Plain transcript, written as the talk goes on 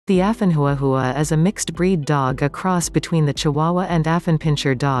The affenhuahua is a mixed-breed dog, a cross between the Chihuahua and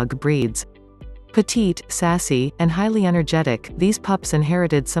Affenpinscher dog breeds. Petite, sassy, and highly energetic, these pups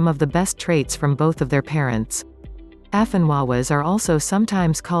inherited some of the best traits from both of their parents. Affenhuahuas are also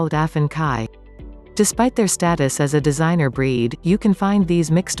sometimes called Affenkai. Despite their status as a designer breed, you can find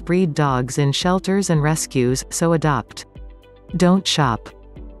these mixed-breed dogs in shelters and rescues, so adopt. Don't shop.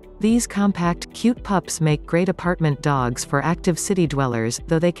 These compact, cute pups make great apartment dogs for active city dwellers,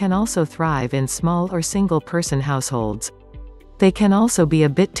 though they can also thrive in small or single-person households. They can also be a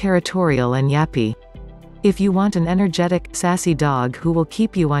bit territorial and yappy. If you want an energetic, sassy dog who will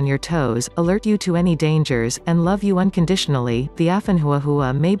keep you on your toes, alert you to any dangers, and love you unconditionally, the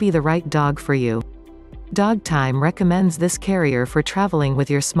affenhuahua may be the right dog for you. Dog Time recommends this carrier for traveling with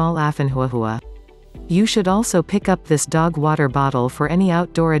your small affenhuahua. You should also pick up this dog water bottle for any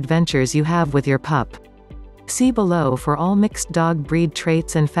outdoor adventures you have with your pup. See below for all mixed dog breed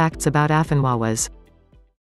traits and facts about affenhuahuas.